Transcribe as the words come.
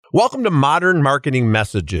Welcome to Modern Marketing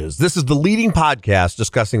Messages. This is the leading podcast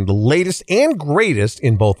discussing the latest and greatest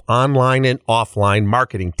in both online and offline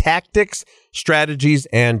marketing tactics, strategies,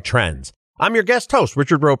 and trends. I'm your guest host,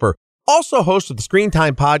 Richard Roper, also host of the Screen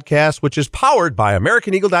Time podcast, which is powered by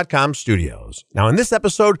AmericanEagle.com Studios. Now, in this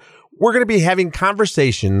episode, we're going to be having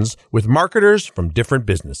conversations with marketers from different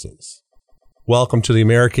businesses. Welcome to the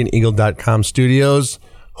AmericanEagle.com Studios.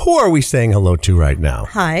 Who are we saying hello to right now?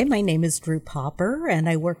 Hi, my name is Drew Popper, and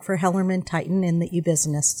I work for Hellerman-Titan in the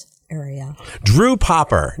e-business area. Drew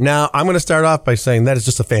Popper. Now, I'm going to start off by saying that is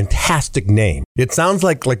just a fantastic name. It sounds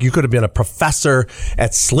like you could have been a professor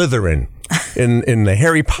at Slytherin in the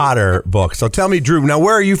Harry Potter book. So tell me, Drew, now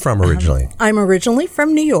where are you from originally? I'm originally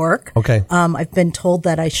from New York. Okay. I've been told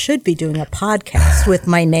that I should be doing a podcast with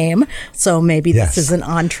my name, so maybe this is an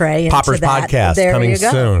entree into Popper's that. podcast there coming you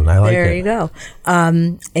go. soon. I like it. There you go.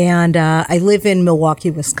 And I live in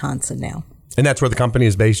Milwaukee, Wisconsin now. And that's where the company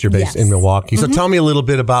is based. You're based Yes. in Milwaukee. So tell me a little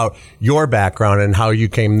bit about your background and how you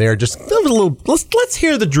came there. Just a little. Let's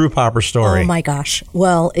hear the Drew Popper story. Oh my gosh!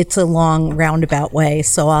 Well, it's a long roundabout way,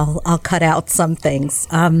 so I'll cut out some things.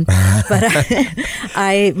 But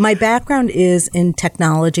my background is in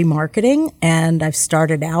technology marketing, and I've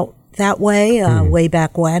started out that way way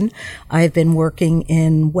back when. I've been working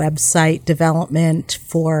in website development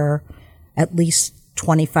for at least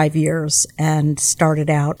 25 years and started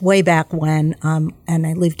out way back when, and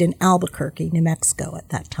I lived in Albuquerque, New Mexico at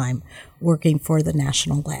that time, working for the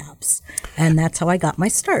national labs. And that's how I got my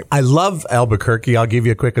start. I love Albuquerque. I'll give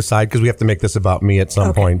you a quick aside because we have to make this about me at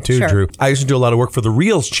some point too, sure. Drew. I used to do a lot of work for the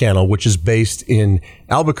Reels channel, which is based in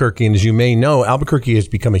Albuquerque. And as you may know, Albuquerque has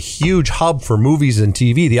become a huge hub for movies and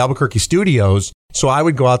TV, the Albuquerque studios. So I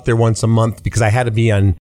would go out there once a month because I had to be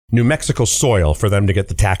on New Mexico soil for them to get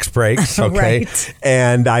the tax breaks. Okay. Right.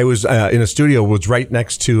 And I was in a studio, was right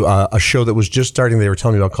next to a show that was just starting. They were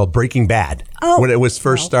telling me about called Breaking Bad when it was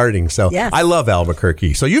first starting. So yes. I love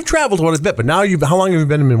Albuquerque. So you've traveled quite a bit, but now how long have you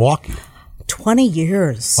been in Milwaukee? 20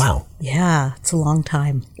 years. Wow. Yeah, it's a long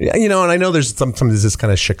time. Yeah, and I know there's sometimes this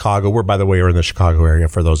kind of Chicago. By the way, we're in the Chicago area.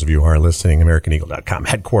 For those of you who are listening, AmericanEagle.com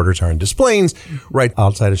headquarters are in Des Plaines, right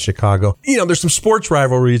outside of Chicago. There's some sports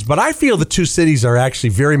rivalries, but I feel the two cities are actually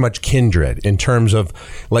very much kindred in terms of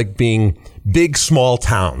being big, small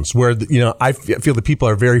towns where, I feel the people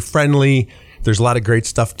are very friendly. There's a lot of great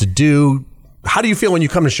stuff to do. How do you feel when you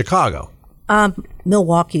come to Chicago?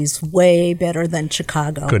 Milwaukee's way better than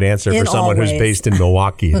Chicago. Good answer for someone who's based in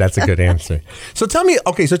Milwaukee. That's a good answer. So tell me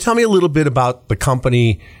a little bit about the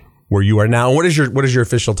company where you are now. What is your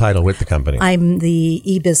official title with the company? I'm the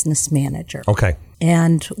e-business manager. Okay.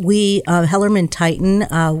 And we,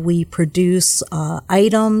 Hellerman-Titan, we produce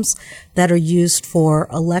items that are used for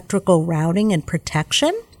electrical routing and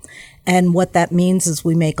protection. And what that means is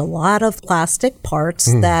we make a lot of plastic parts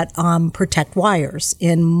that protect wires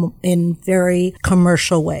in very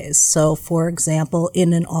commercial ways. So, for example,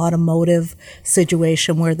 in an automotive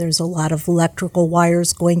situation where there's a lot of electrical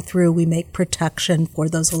wires going through, we make protection for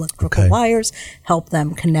those electrical wires, help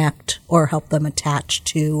them connect or help them attach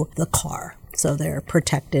to the car. So they're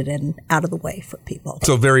protected and out of the way for people.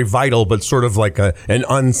 So very vital, but sort of like an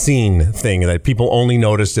unseen thing that people only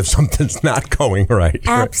notice if something's not going right.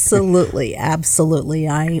 Absolutely.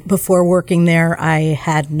 Absolutely. Before working there, I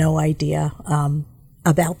had no idea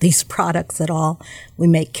about these products at all. We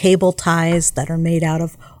make cable ties that are made out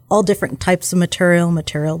of all different types of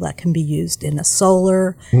material that can be used in a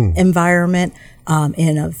solar environment,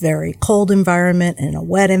 in a very cold environment, in a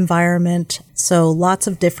wet environment. So lots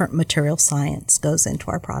of different material science goes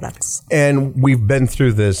into our products. And we've been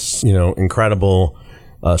through this, incredible,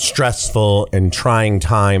 stressful and trying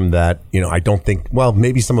time that, I don't think,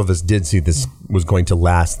 maybe some of us did see this was going to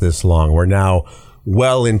last this long. We're now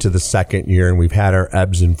well into the second year and we've had our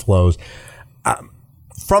ebbs and flows.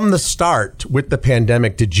 From the start with the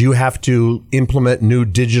pandemic, did you have to implement new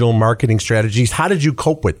digital marketing strategies? How did you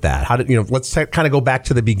cope with that? Let's kind of go back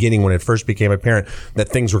to the beginning when it first became apparent that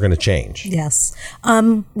things were going to change. Yes.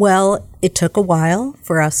 Well, it took a while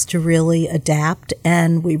for us to really adapt,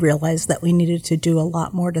 and we realized that we needed to do a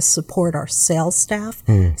lot more to support our sales staff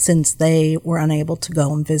since they were unable to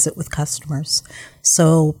go and visit with customers.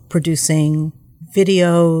 So producing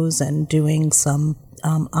videos and doing some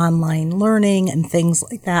online learning and things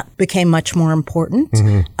like that became much more important.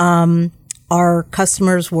 Our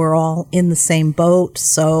customers were all in the same boat,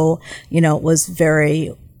 so it was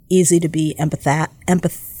very easy to be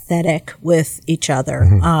empathetic with each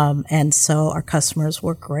other. And so our customers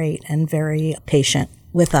were great and very patient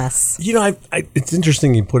with us. It's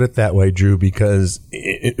interesting you put it that way, Drew, because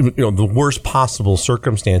the worst possible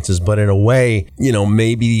circumstances, but in a way,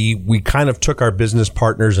 maybe we kind of took our business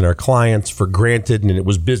partners and our clients for granted, and it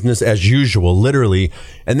was business as usual, literally.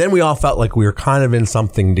 And then we all felt like we were kind of in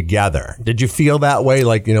something together. Did you feel that way,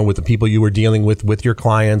 like, with the people you were dealing with your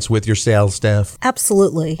clients, with your sales staff?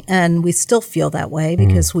 Absolutely. And we still feel that way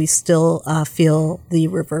because we still feel the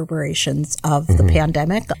reverberations of the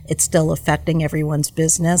pandemic. It's still affecting everyone's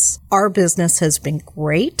business. Our business has been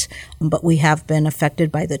great, but we have been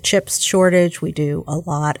affected by the chips shortage. We do a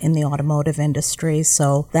lot in the automotive industry,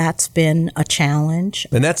 so that's been a challenge.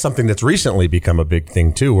 And that's something that's recently become a big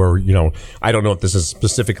thing too, where, I don't know if this has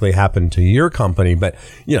specifically happened to your company, but,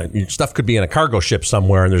 your stuff could be in a cargo ship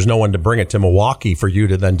somewhere and there's no one to bring it to Milwaukee for you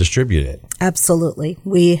to then distribute it. Absolutely.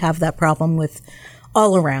 We have that problem with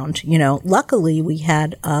all around. Luckily we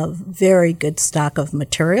had a very good stock of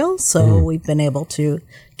material, so we've been able to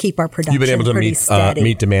keep our production You've been able to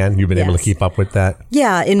meet demand. You've been able to keep up with that.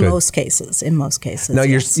 Yeah, in most cases. Now,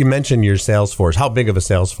 yes. You mentioned your sales force. How big of a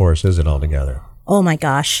sales force is it altogether? Oh my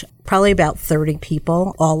gosh, probably about 30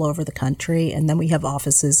 people all over the country. And then we have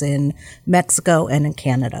offices in Mexico and in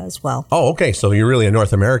Canada as well. Oh, okay. So you're really a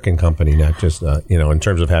North American company, not just, in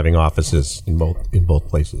terms of having offices in both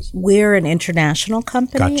places. We're an international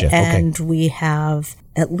company. Gotcha. And we have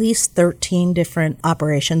at least 13 different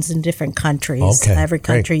operations in different countries. Okay. Every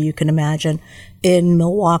country you can imagine. In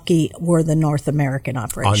Milwaukee, we're the North American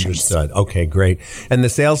operations. Understood. Okay, great. And the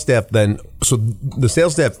sales staff then, so the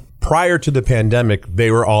sales staff prior to the pandemic,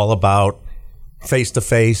 they were all about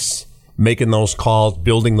face-to-face, making those calls,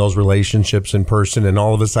 building those relationships in person. And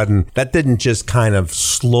all of a sudden, that didn't just kind of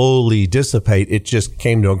slowly dissipate. It just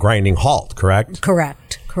came to a grinding halt, correct? Correct.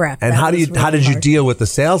 And how did you deal with the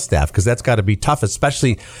sales staff? Because that's got to be tough,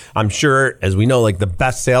 especially, I'm sure, as we know, like the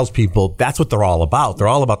best salespeople, that's what they're all about. They're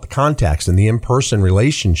all about the contacts and the in-person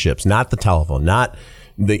relationships, not the telephone, not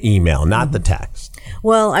the email, not the text.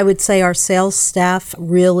 Well, I would say our sales staff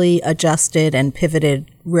really adjusted and pivoted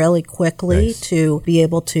really quickly to be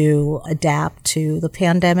able to adapt to the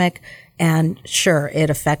pandemic. And sure, it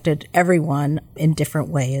affected everyone in different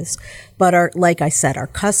ways. But like I said, our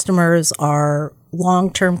customers are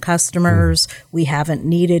long-term customers. We haven't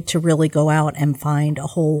needed to really go out and find a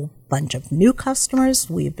whole bunch of new customers.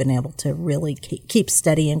 We've been able to really keep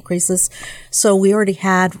steady increases. So we already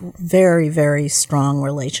had very, very strong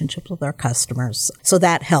relationships with our customers. So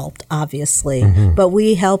that helped, obviously. But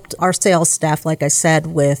we helped our sales staff, like I said,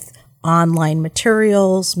 with online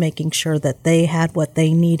materials, making sure that they had what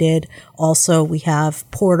they needed. Also, we have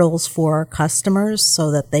portals for our customers so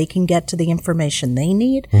that they can get to the information they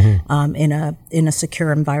need in a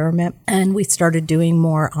secure environment. And we started doing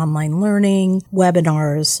more online learning,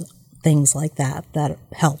 webinars, things like that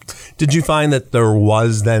helped. Did you find that there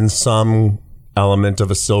was then some element of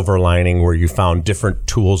a silver lining where you found different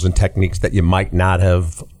tools and techniques that you might not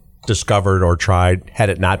have discovered or tried had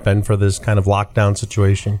it not been for this kind of lockdown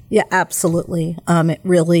situation? Yeah, absolutely. It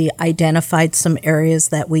really identified some areas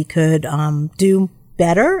that we could do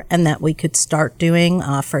better and that we could start doing.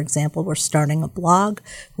 For example, we're starting a blog,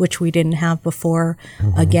 which we didn't have before.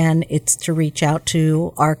 Again, it's to reach out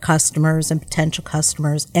to our customers and potential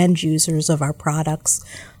customers, end users of our products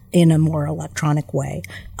in a more electronic way,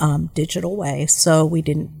 digital way. So we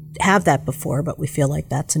didn't have that before, but we feel like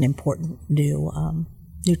that's an important new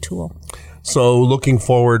tool. So looking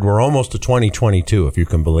forward, we're almost to 2022, if you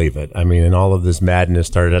can believe it. I mean, and all of this madness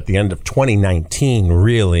started at the end of 2019,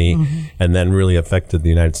 really, and then really affected the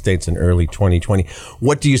United States in early 2020.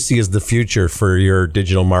 What do you see as the future for your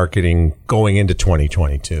digital marketing going into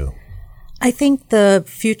 2022? I think the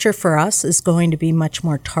future for us is going to be much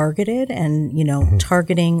more targeted and,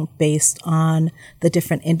 targeting based on the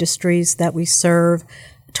different industries that we serve,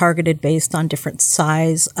 targeted based on different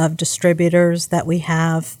size of distributors that we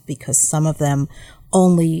have, because some of them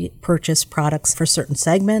only purchase products for certain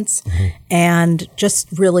segments, and just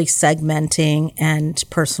really segmenting and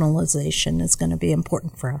personalization is going to be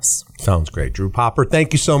important for us. Sounds great. Drew Popper,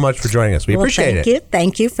 thank you so much for joining us. We appreciate it.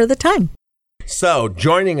 Thank you for the time. So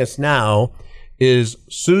joining us now is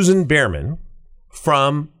Susan Behrman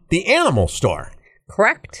from The Animal Store.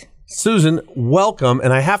 Correct. Susan, welcome.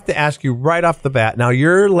 And I have to ask you right off the bat. Now,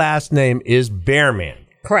 your last name is Behrman.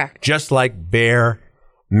 Correct. Just like Bear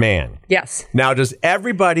Man. Yes. Now, does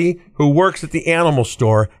everybody who works at the animal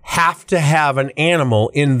store have to have an animal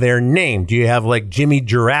in their name? Do you have like Jimmy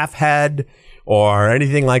Giraffe Head or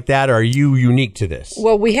anything like that? Or are you unique to this?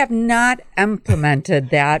 Well, we have not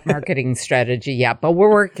implemented that marketing strategy yet, but we're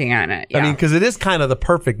working on it. Yeah. I mean, because it is kind of the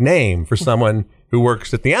perfect name for someone who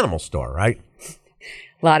works at the animal store, right?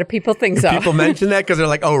 A lot of people think so. People mention that because they're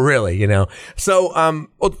like, oh, really? So,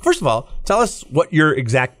 well, first of all, tell us what your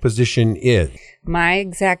exact position is. My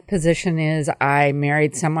exact position is I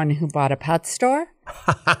married someone who bought a pet store.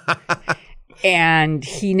 And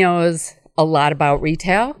he knows a lot about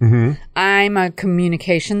retail. I'm a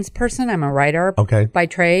communications person. I'm a writer by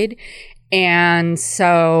trade. And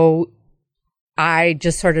so I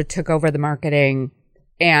just sort of took over the marketing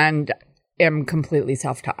and am completely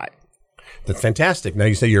self-taught. That's fantastic. Now,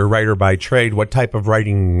 you say you're a writer by trade. What type of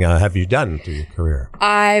writing have you done through your career?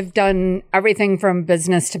 I've done everything from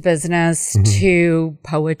business to business to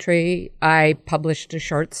poetry. I published a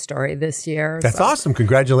short story this year. That's awesome.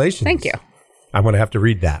 Congratulations. Thank you. I'm going to have to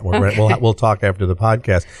read that. We'll talk after the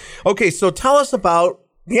podcast. Okay, so tell us about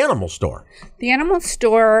the animal store. The animal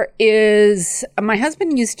store is, my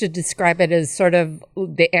husband used to describe it as sort of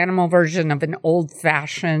the animal version of an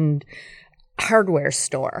old-fashioned hardware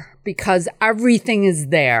store because everything is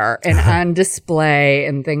there and on display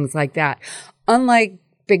and things like that. Unlike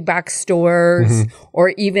big box stores or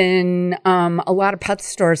even a lot of pet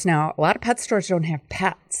stores now, a lot of pet stores don't have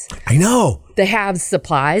pets. I know. They have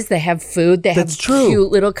supplies, they have food, they That's have true.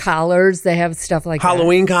 cute little collars, they have stuff like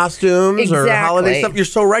Halloween costumes or Exactly. holiday stuff. You're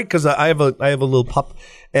so right because I have a little pup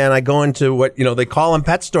and I go into what they call them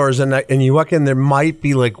pet stores and you walk in, there might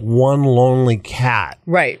be like one lonely cat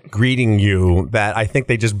greeting you that I think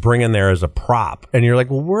they just bring in there as a prop. And you're like,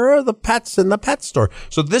 well, where are the pets in the pet store?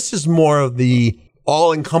 So this is more of the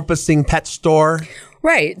all-encompassing pet store.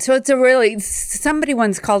 Right. So it's somebody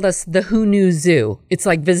once called us the Who Knew Zoo. It's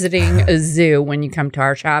like visiting a zoo when you come to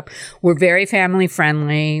our shop. We're very family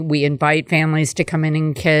friendly. We invite families to come in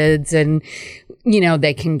and kids and,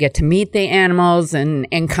 they can get to meet the animals and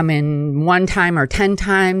come in one time or 10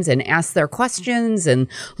 times and ask their questions and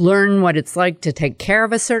learn what it's like to take care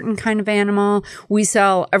of a certain kind of animal. We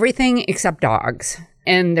sell everything except dogs.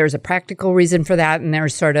 And there's a practical reason for that, and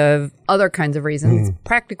there's sort of other kinds of reasons.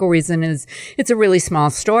 Practical reason is it's a really small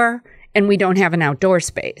store, and we don't have an outdoor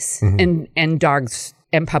space. And dogs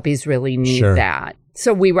and puppies really need that.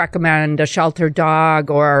 So we recommend a shelter dog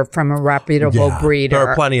or from a reputable breeder. There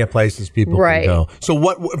are plenty of places people can go. So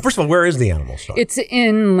first of all, where is the animal store? It's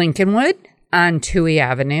in Lincolnwood on Touhy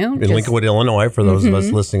Avenue. In Lincolnwood, Illinois, for those of us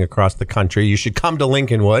listening across the country. You should come to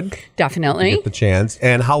Lincolnwood. Definitely. Get the chance.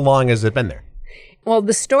 And how long has it been there? Well,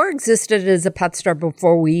 the store existed as a pet store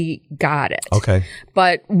before we got it. Okay.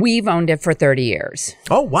 But we've owned it for 30 years.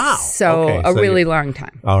 Oh, wow. So a really long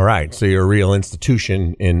time. All right. So you're a real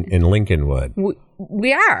institution in Lincolnwood.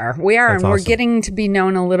 We are. That's and awesome. We're getting to be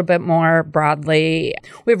known a little bit more broadly.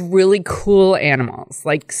 We have really cool animals,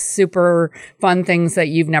 like super fun things that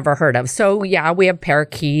you've never heard of. So yeah, we have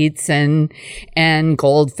parakeets and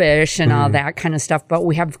goldfish and all that kind of stuff, but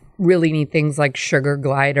we have really neat things like sugar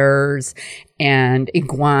gliders and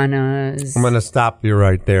iguanas. I'm going to stop you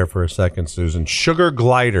right there for a second, Susan. Sugar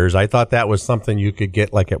gliders. I thought that was something you could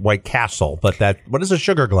get like at White Castle, but what is a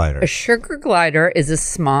sugar glider? A sugar glider is a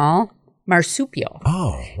small marsupial.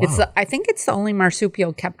 Oh, wow. I think it's the only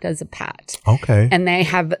marsupial kept as a pet. Okay. And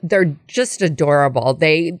they're just adorable.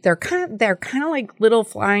 They're kind of like little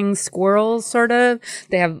flying squirrels, sort of.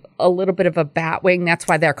 They have a little bit of a bat wing. That's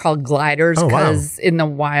why they're called gliders, because in the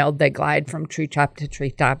wild they glide from treetop to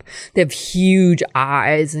treetop. They have huge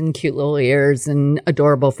eyes and cute little ears and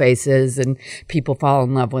adorable faces, and people fall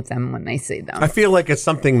in love with them when they see them. I feel like it's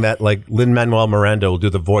something that like Lin-Manuel Miranda will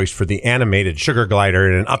do the voice for the animated sugar glider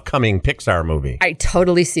in an upcoming Pixar movie. I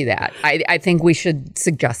totally see that. I think we should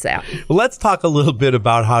suggest that. Well, let's talk a little bit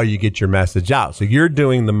about how you get your message out. So you're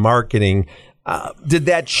doing the marketing. Did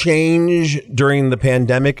that change during the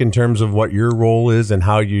pandemic in terms of what your role is and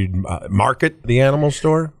how you market the animal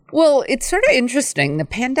store? Well, it's sort of interesting. The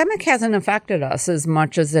pandemic hasn't affected us as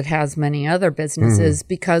much as it has many other businesses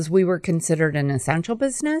because we were considered an essential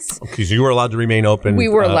business. Because you were allowed to remain open. We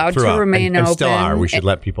were allowed to remain and open. Still are. We should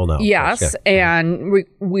let people know. Yes, and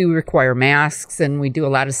we require masks, and we do a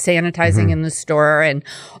lot of sanitizing in the store and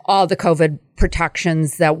all the COVID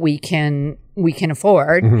protections that we can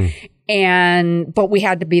afford. But we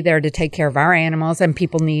had to be there to take care of our animals, and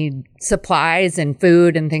people need supplies and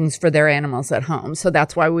food and things for their animals at home. So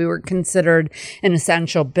that's why we were considered an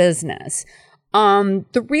essential business.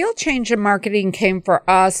 The real change in marketing came for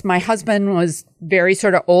us. My husband was very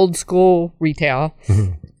sort of old school retail,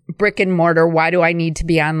 brick and mortar. Why do I need to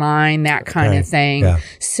be online? That kind of thing. Yeah.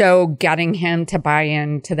 So getting him to buy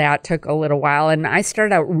into that took a little while. And I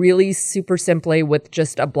started out really super simply with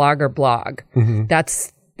just a blogger blog.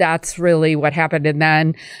 That's really what happened. And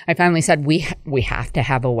then I finally said, we have to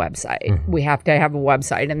have a website. We have to have a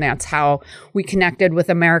website. And that's how we connected with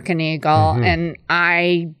American Eagle. And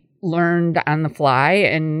I learned on the fly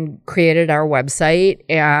and created our website,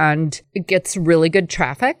 and it gets really good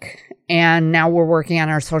traffic. And now we're working on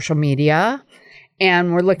our social media,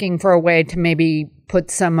 and we're looking for a way to maybe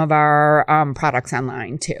put some of our products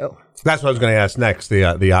online too. That's what I was going to ask next,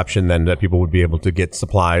 the option then that people would be able to get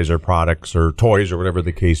supplies or products or toys or whatever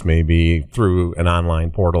the case may be through an online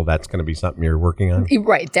portal. That's going to be something you're working on?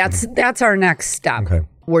 Right. That's our next step. Okay.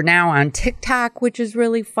 We're now on TikTok, which is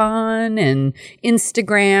really fun, and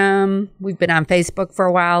Instagram. We've been on Facebook for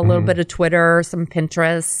a while, a little bit of Twitter, some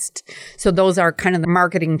Pinterest. So those are kind of the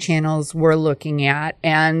marketing channels we're looking at.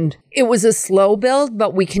 And it was a slow build,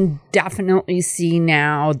 but we can definitely see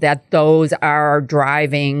now that those are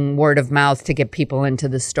driving word of mouth to get people into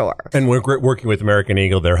the store. And we're working with American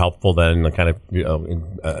Eagle. They're helpful then kind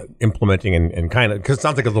of implementing and kind of, because it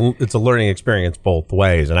sounds like it's a learning experience both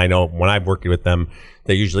ways. And I know when I'm working with them,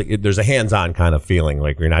 they usually, there's a hands-on kind of feeling,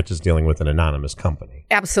 like you're not just dealing with an anonymous company.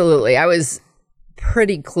 Absolutely. I was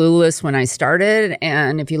pretty clueless when I started,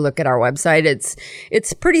 and if you look at our website,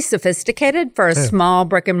 it's pretty sophisticated for a small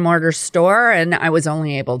brick and mortar store, and I was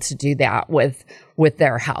only able to do that with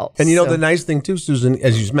their help. And the nice thing too, Susan,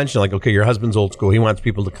 as you mentioned, like, okay, your husband's old school, he wants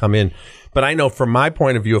people to come in, but I know from my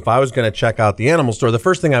point of view, if I was going to check out the animal store, the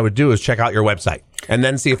first thing I would do is check out your website and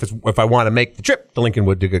then see if I want to make the trip to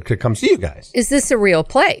Lincolnwood to come see you guys. Is this a real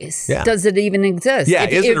place? Yeah. Does it even exist? Yeah,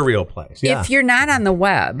 is it a real place? Yeah. If you're not on the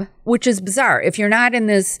web, which is bizarre, if you're not in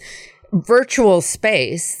this virtual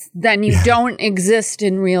space, then you don't exist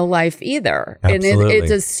in real life either. Absolutely. And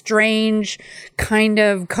it's a strange kind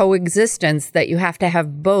of coexistence that you have to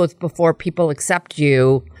have both before people accept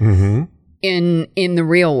you in the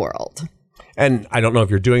real world. And I don't know if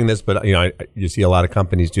you're doing this, but you see a lot of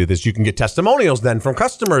companies do this. You can get testimonials then from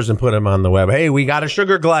customers and put them on the web. Hey, we got a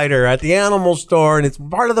sugar glider at the animal store, and it's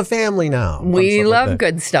part of the family now. We love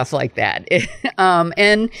good stuff like that.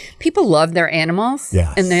 And people love their animals.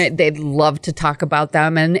 Yes. And they love to talk about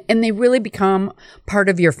them, and they really become part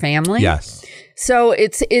of your family. Yes. So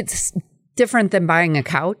it's different than buying a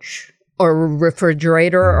couch or a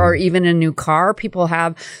refrigerator or even a new car. People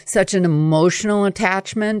have such an emotional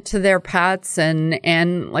attachment to their pets.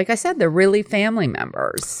 And like I said, they're really family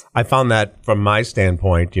members. I found that from my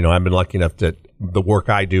standpoint, I've been lucky enough that the work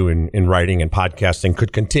I do in writing and podcasting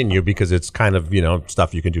could continue because it's kind of,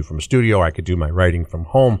 stuff you can do from a studio. I could do my writing from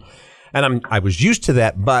home. And I was used to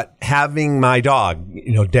that, but having my dog,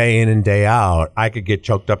 day in and day out, I could get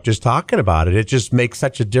choked up just talking about it. It just makes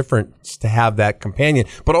such a difference to have that companion,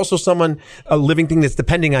 but also a living thing that's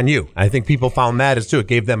depending on you. I think people found that as too. It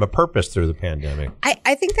gave them a purpose through the pandemic.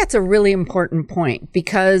 I think that's a really important point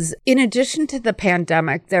because in addition to the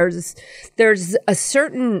pandemic, there's a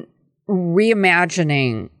certain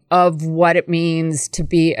reimagining of what it means to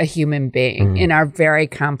be a human being in our very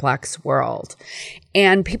complex world.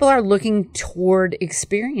 And people are looking toward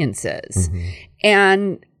experiences.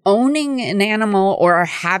 And owning an animal or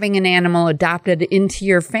having an animal adopted into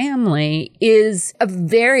your family is a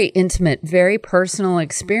very intimate, very personal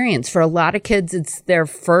experience. For a lot of kids, it's their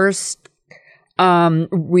first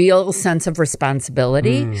real sense of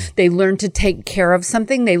responsibility. They learn to take care of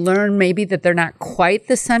something. They learn maybe that they're not quite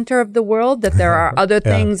the center of the world, that there are other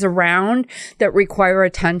things around that require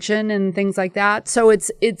attention and things like that. So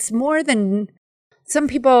it's more than some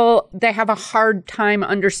people, they have a hard time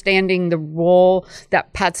understanding the role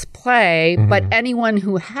that pets play, but anyone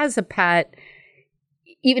who has a pet,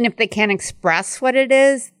 even if they can't express what it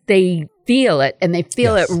is, they feel it, and they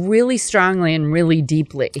feel it really strongly and really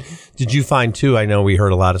deeply. Did you find too, I know we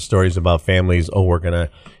heard a lot of stories about families, we're going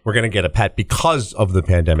to get a pet because of the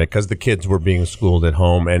pandemic, because the kids were being schooled at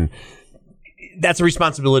home, and that's a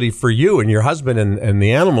responsibility for you and your husband and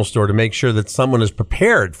the animal store to make sure that someone is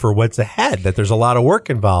prepared for what's ahead, that there's a lot of work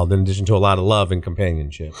involved in addition to a lot of love and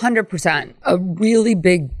companionship. 100%. A really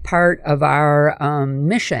big part of our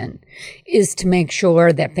mission is to make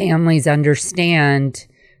sure that families understand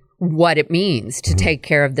what it means to take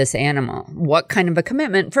care of this animal, what kind of a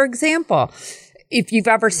commitment. For example, if you've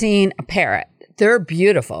ever seen a parrot, they're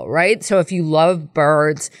beautiful, right? So if you love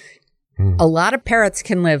birds, a lot of parrots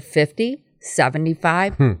can live 50,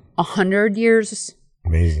 75, 100 years.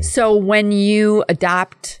 Amazing. So when you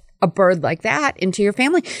adopt a bird like that into your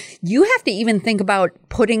family, you have to even think about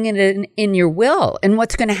putting it in your will and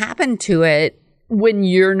what's going to happen to it when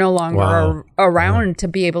you're no longer around to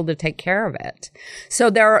be able to take care of it. So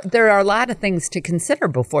there are a lot of things to consider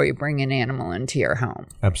before you bring an animal into your home.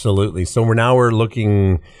 Absolutely. So we're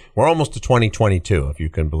almost to 2022, if you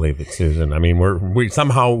can believe it, Susan. I mean,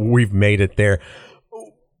 we've made it there.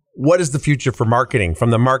 What is the future for marketing, from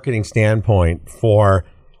the marketing standpoint for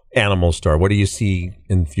Animal Store? What do you see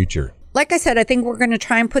in the future? like I said, I think we're going to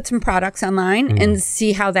try and put some products online and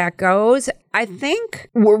see how that goes. I think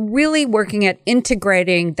we're really working at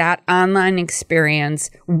integrating that online experience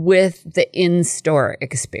with the in-store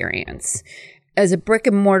experience. As a brick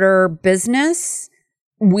and mortar business,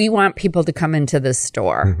 we want people to come into the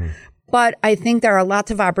store. But I think there are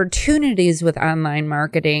lots of opportunities with online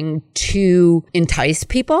marketing to entice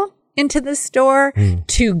people into the store,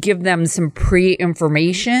 to give them some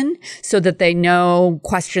pre-information so that they know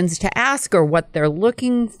questions to ask or what they're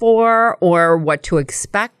looking for or what to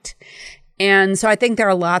expect. And so I think there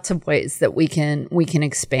are lots of ways that we can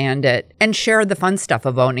expand it and share the fun stuff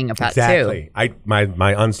of owning a pet too.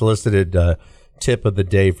 My unsolicited tip of the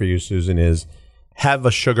day for you, Susan, is have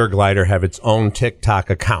a sugar glider have its own TikTok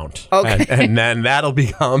account. Okay. And then that'll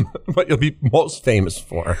become what you'll be most famous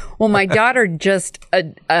for. Well, my daughter just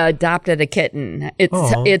adopted a kitten.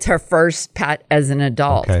 It's her first pet as an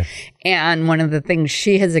adult. Okay. And one of the things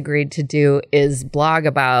she has agreed to do is blog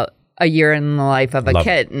about a year in the life of a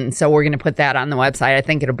kitten. So we're going to put that on the website. I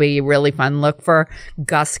think it'll be really fun. Look for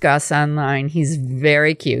Gus online. He's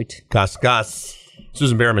very cute. Gus.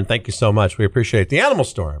 Susan Behrman, thank you so much. We appreciate it. The Animal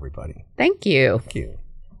Store, everybody. Thank you. Thank you.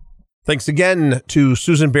 Thanks again to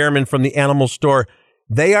Susan Behrman from the Animal Store.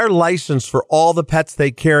 They are licensed for all the pets they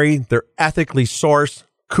carry. They're ethically sourced.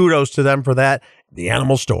 Kudos to them for that. The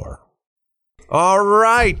Animal Store. All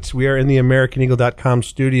right. We are in the AmericanEagle.com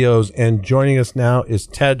studios, and joining us now is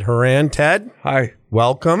Ted Horan. Ted. Hi.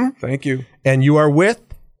 Welcome. Thank you. And you are with?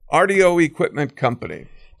 RDO Equipment Company.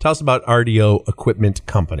 Tell us about RDO Equipment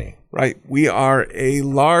Company. Right. We are a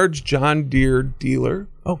large John Deere dealer.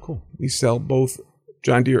 Oh, cool. We sell both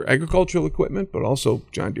John Deere agricultural equipment, but also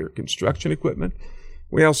John Deere construction equipment.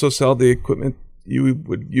 We also sell the equipment you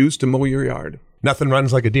would use to mow your yard. Nothing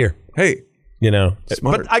runs like a deer. Hey.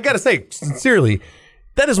 Smart. But I got to say, sincerely,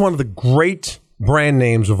 that is one of the great brand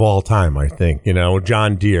names of all time, I think.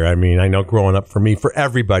 John Deere. I mean, I know growing up for me, for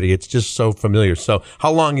everybody, it's just so familiar. So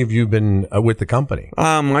how long have you been with the company?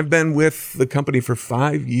 I've been with the company for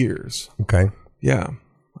 5 years. Okay. Yeah.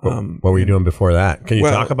 What were you doing before that? Can you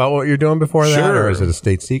talk about what you're doing before that? Or is it a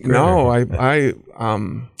state secret? No,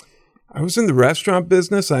 I was in the restaurant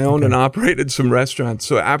business. I owned and operated some restaurants,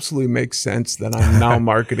 so it absolutely makes sense that I'm now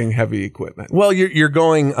marketing heavy equipment. Well, you're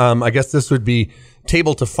going, I guess this would be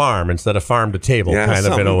table to farm instead of farm to table, kind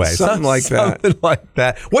of in a way. Something like that. Something like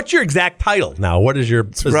that. What's your exact title now? What is your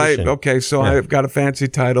position? Right. Okay. So I've got a fancy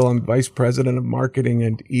title. I'm Vice President of Marketing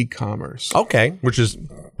and E-commerce. Okay. Which is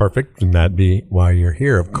perfect. And that'd be why you're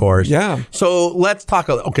here, of course. Yeah. So let's talk.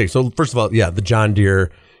 Okay. So first of all, the John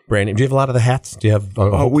Deere brand name. Do you have a lot of the hats? Do you have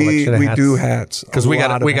a whole collection of hats? We do hats. Because we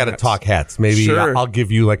got to talk hats. Maybe I'll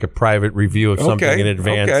give you like a private review of something in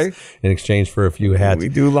advance in exchange for a few hats. We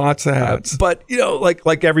do lots of hats. But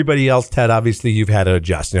like everybody else, Ted, obviously you've had to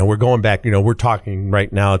adjust. We're going back. We're talking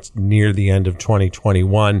right now. It's near the end of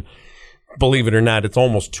 2021. Believe it or not, it's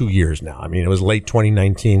almost 2 years now. I mean, it was late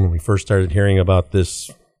 2019 when we first started hearing about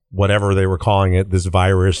this, whatever they were calling it, this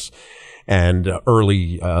virus. And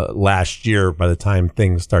early last year, by the time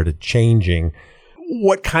things started changing,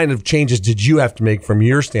 what kind of changes did you have to make from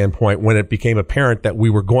your standpoint when it became apparent that we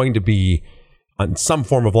were going to be on some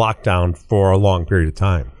form of lockdown for a long period of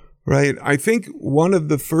time? Right. I think one of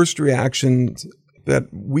the first reactions that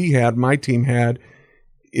we had, my team had,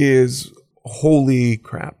 is holy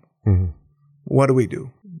crap. Mm-hmm. What do we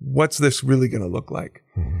do? What's this really going to look like?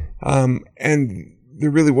 Mm-hmm. And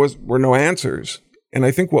there really were no answers. And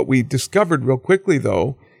I think what we discovered real quickly,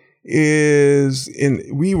 though, is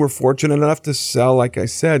we were fortunate enough to sell, like I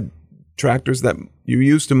said, tractors that you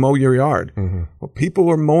use to mow your yard. Mm-hmm. Well, people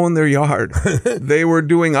were mowing their yard. They were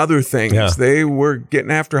doing other things. Yeah. They were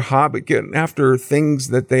getting after things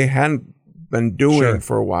that they hadn't been doing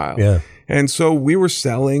for a while. Yeah. And so we were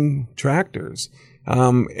selling tractors,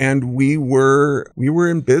 and we were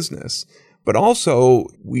in business. But also,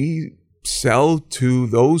 we sell to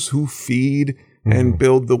those who feed and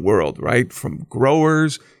build the world, right? From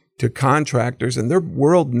growers to contractors, and their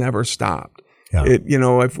world never stopped. Yeah.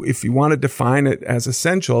 If you want to define it as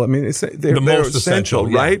essential, I mean, they're most essential,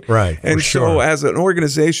 right? Yeah, right. And so as an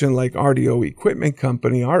organization like RDO Equipment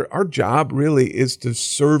Company, our job really is to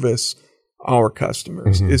service our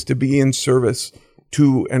customers, is to be in service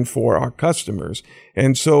to and for our customers.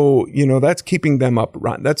 And so, that's keeping them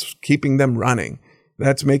that's keeping them running.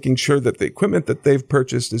 That's making sure that the equipment that they've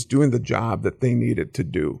purchased is doing the job that they need it to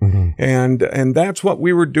do. Mm-hmm. And that's what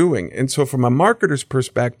we were doing. And so from a marketer's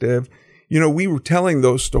perspective, we were telling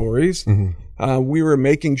those stories. Mm-hmm. We were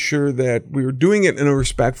making sure that we were doing it in a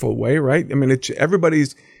respectful way, right? I mean,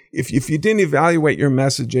 if you didn't evaluate your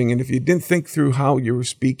messaging and if you didn't think through how you were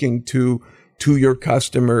speaking to to your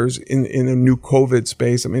customers in a new COVID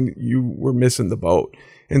space. I mean, you were missing the boat.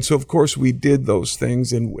 And so, of course, we did those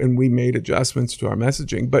things and we made adjustments to our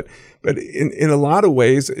messaging. But in a lot of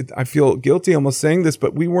ways, I feel guilty almost saying this,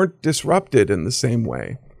 but we weren't disrupted in the same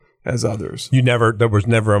way as others. There was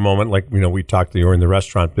never a moment like, we talked, you were in the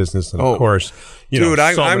restaurant business, and of course,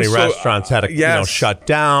 many restaurants had to shut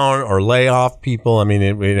down or lay off people. I mean,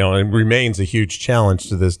 it remains a huge challenge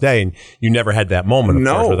to this day, and you never had that moment,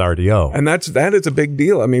 of course, with RDO. And that is a big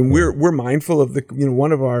deal. I mean, we're mindful of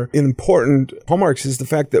one of our important hallmarks is the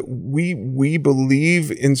fact that we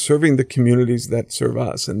believe in serving the communities that serve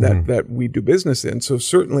us and that we do business in. So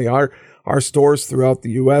certainly our stores throughout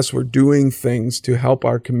the U.S. were doing things to help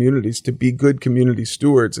our communities, to be good community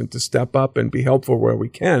stewards and to step up and be helpful where we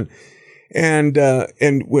can. And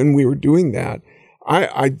when we were doing that,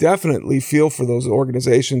 I definitely feel for those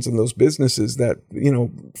organizations and those businesses that,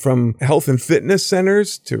 from health and fitness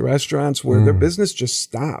centers to restaurants where their business just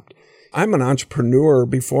stopped. I'm an entrepreneur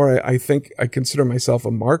before I think I consider myself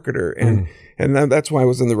a marketer. And that's why I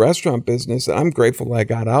was in the restaurant business. I'm grateful I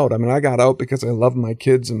got out. I mean, I got out because I love my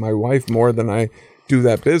kids and my wife more than I do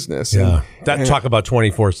that business. Yeah. Talk about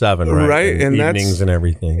 24/7, right? Right. And evenings and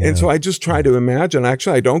everything. Yeah. And so I just try to imagine.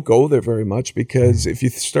 Actually, I don't go there very much because if you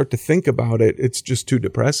start to think about it, it's just too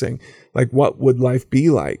depressing. Like, what would life be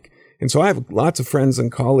like? And so I have lots of friends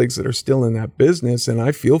and colleagues that are still in that business, and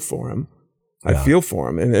I feel for them. I feel for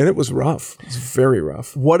them. And it was rough. It's very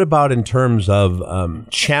rough. What about in terms of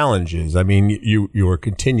challenges? I mean, you were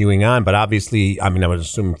continuing on, but obviously, I would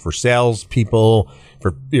assume for salespeople,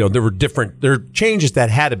 there were changes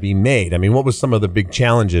that had to be made. I mean, what was some of the big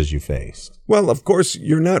challenges you faced? Well, of course,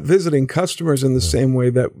 you're not visiting customers in the same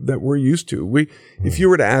way that we're used to. If you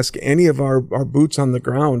were to ask any of our boots on the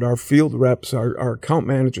ground, our field reps, our account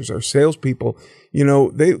managers, our salespeople,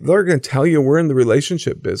 they're going to tell you we're in the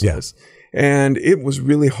relationship business. Yeah. And it was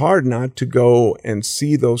really hard not to go and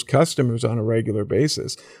see those customers on a regular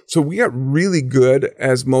basis. So we got really good,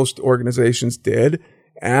 as most organizations did,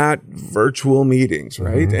 at virtual meetings,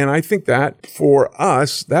 right? Mm-hmm. And I think that for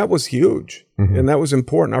us, that was huge. Mm-hmm. And that was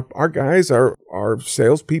important. Our guys, our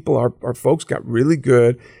salespeople, our folks got really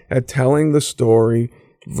good at telling the story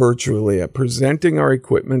virtually, at presenting our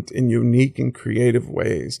equipment in unique and creative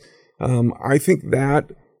ways. I think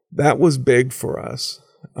that was big for us.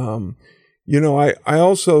 I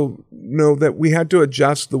also know that we had to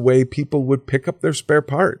adjust the way people would pick up their spare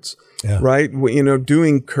parts, right?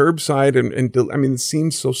 Doing curbside and it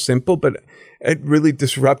seems so simple, but it really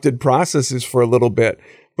disrupted processes for a little bit.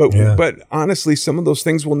 But honestly, some of those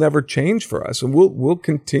things will never change for us, and we'll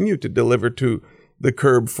continue to deliver to the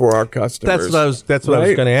curb for our customers. That's what I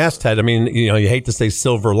was going to ask, Ted. I mean, you hate to say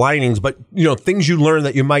silver linings, but things you learn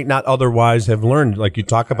that you might not otherwise have learned. Like you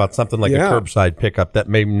talk about something like a curbside pickup that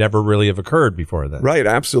may never really have occurred before then. Right,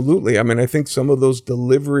 absolutely. I mean, I think some of those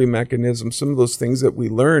delivery mechanisms, some of those things that we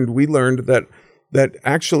learned that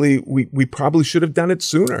actually we probably should have done it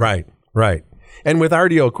sooner. Right. And with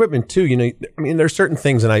RDO equipment too, there's certain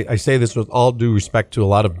things, and I say this with all due respect to a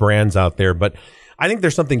lot of brands out there, but I think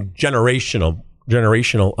there's something generational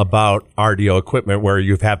about RDO equipment where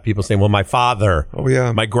you've had people saying, well, my father,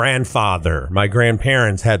 my grandfather, my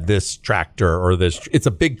grandparents had this tractor or this. It's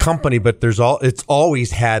a big company, but it's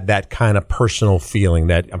always had that kind of personal feeling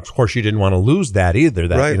that, of course, you didn't want to lose that either.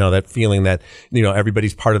 That, that feeling that,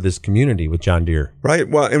 everybody's part of this community with John Deere. Right.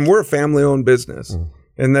 Well, and we're a family-owned business,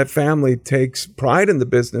 and that family takes pride in the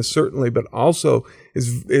business, certainly, but also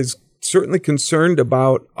is certainly concerned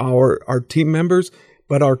about our team members,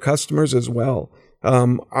 but our customers as well.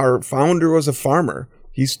 Our founder was a farmer.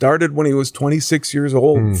 He started when he was 26 years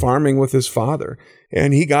old, farming with his father.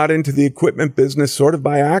 And he got into the equipment business sort of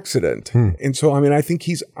by accident. And so, I think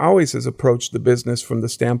he's always has approached the business from the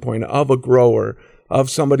standpoint of a grower, of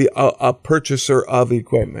somebody, a purchaser of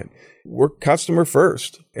equipment. We're customer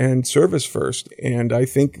first and service first. And I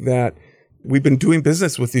think that we've been doing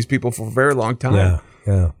business with these people for a very long time.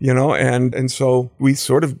 Yeah. And so we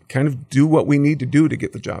sort of kind of do what we need to do to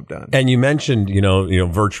get the job done. And you mentioned,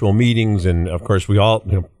 virtual meetings, and of course we all,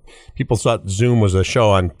 people thought Zoom was a show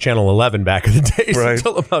on Channel 11 back in the days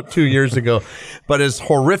until about 2 years ago. But as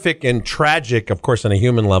horrific and tragic, of course, on a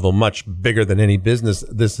human level, much bigger than any business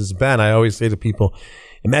this has been, I always say to people,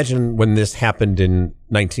 imagine when this happened in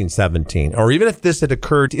 1917, or even if this had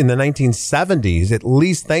occurred in the 1970s, at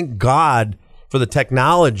least thank God for the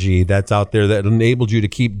technology that's out there that enabled you to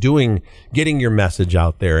keep getting your message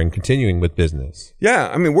out there and continuing with business.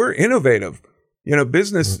 Yeah, we're innovative.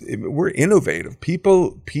 Business, we're innovative.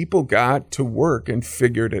 People got to work and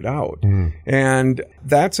figured it out. And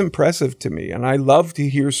that's impressive to me. And I love to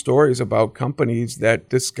hear stories about companies that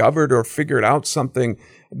discovered or figured out something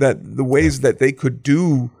that the ways that they could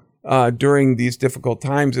do during these difficult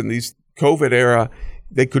times in these COVID era,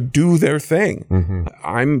 they could do their thing.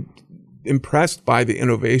 I'm impressed by the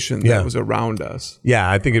innovation that was around us.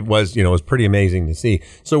 Yeah, I think it was pretty amazing to see.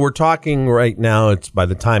 So we're talking right now, it's by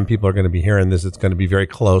the time people are going to be hearing this, it's going to be very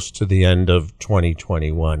close to the end of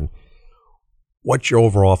 2021. What's your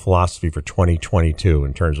overall philosophy for 2022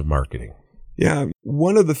 in terms of marketing? Yeah,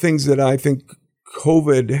 one of the things that I think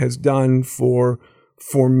COVID has done for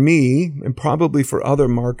me and probably for other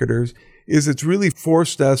marketers is it's really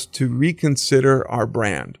forced us to reconsider our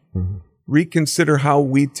brand. Reconsider how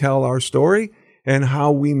we tell our story and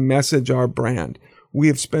how we message our brand. We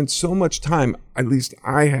have spent so much time, at least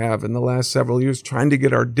I have in the last several years, trying to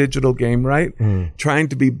get our digital game right, trying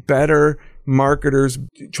to be better marketers,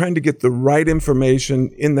 trying to get the right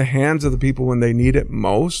information in the hands of the people when they need it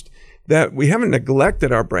most, that we haven't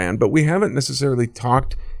neglected our brand, but we haven't necessarily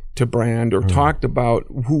talked to brand or talked about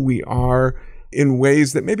who we are in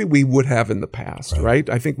ways that maybe we would have in the past, right?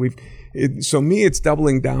 I think so me, it's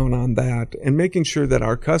doubling down on that and making sure that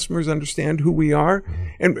our customers understand who we are.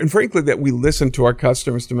 And frankly, that we listen to our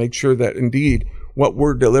customers to make sure that indeed what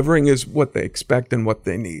we're delivering is what they expect and what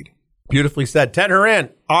they need. Beautifully said. Ted Horan,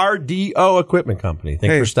 RDO Equipment Company.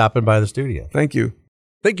 Thanks for stopping by the studio. Thank you.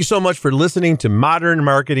 Thank you so much for listening to Modern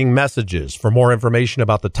Marketing Messages. For more information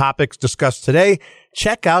about the topics discussed today,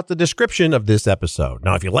 check out the description of this episode.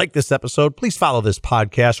 Now, if you like this episode, please follow this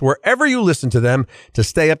podcast wherever you listen to them to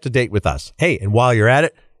stay up to date with us. Hey, and while you're at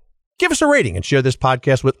it, give us a rating and share this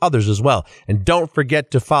podcast with others as well. And don't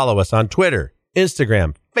forget to follow us on Twitter,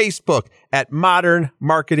 Instagram, Facebook at Modern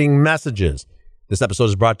Marketing Messages. This episode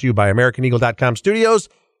is brought to you by AmericanEagle.com Studios.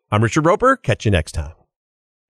 I'm Richard Roper. Catch you next time.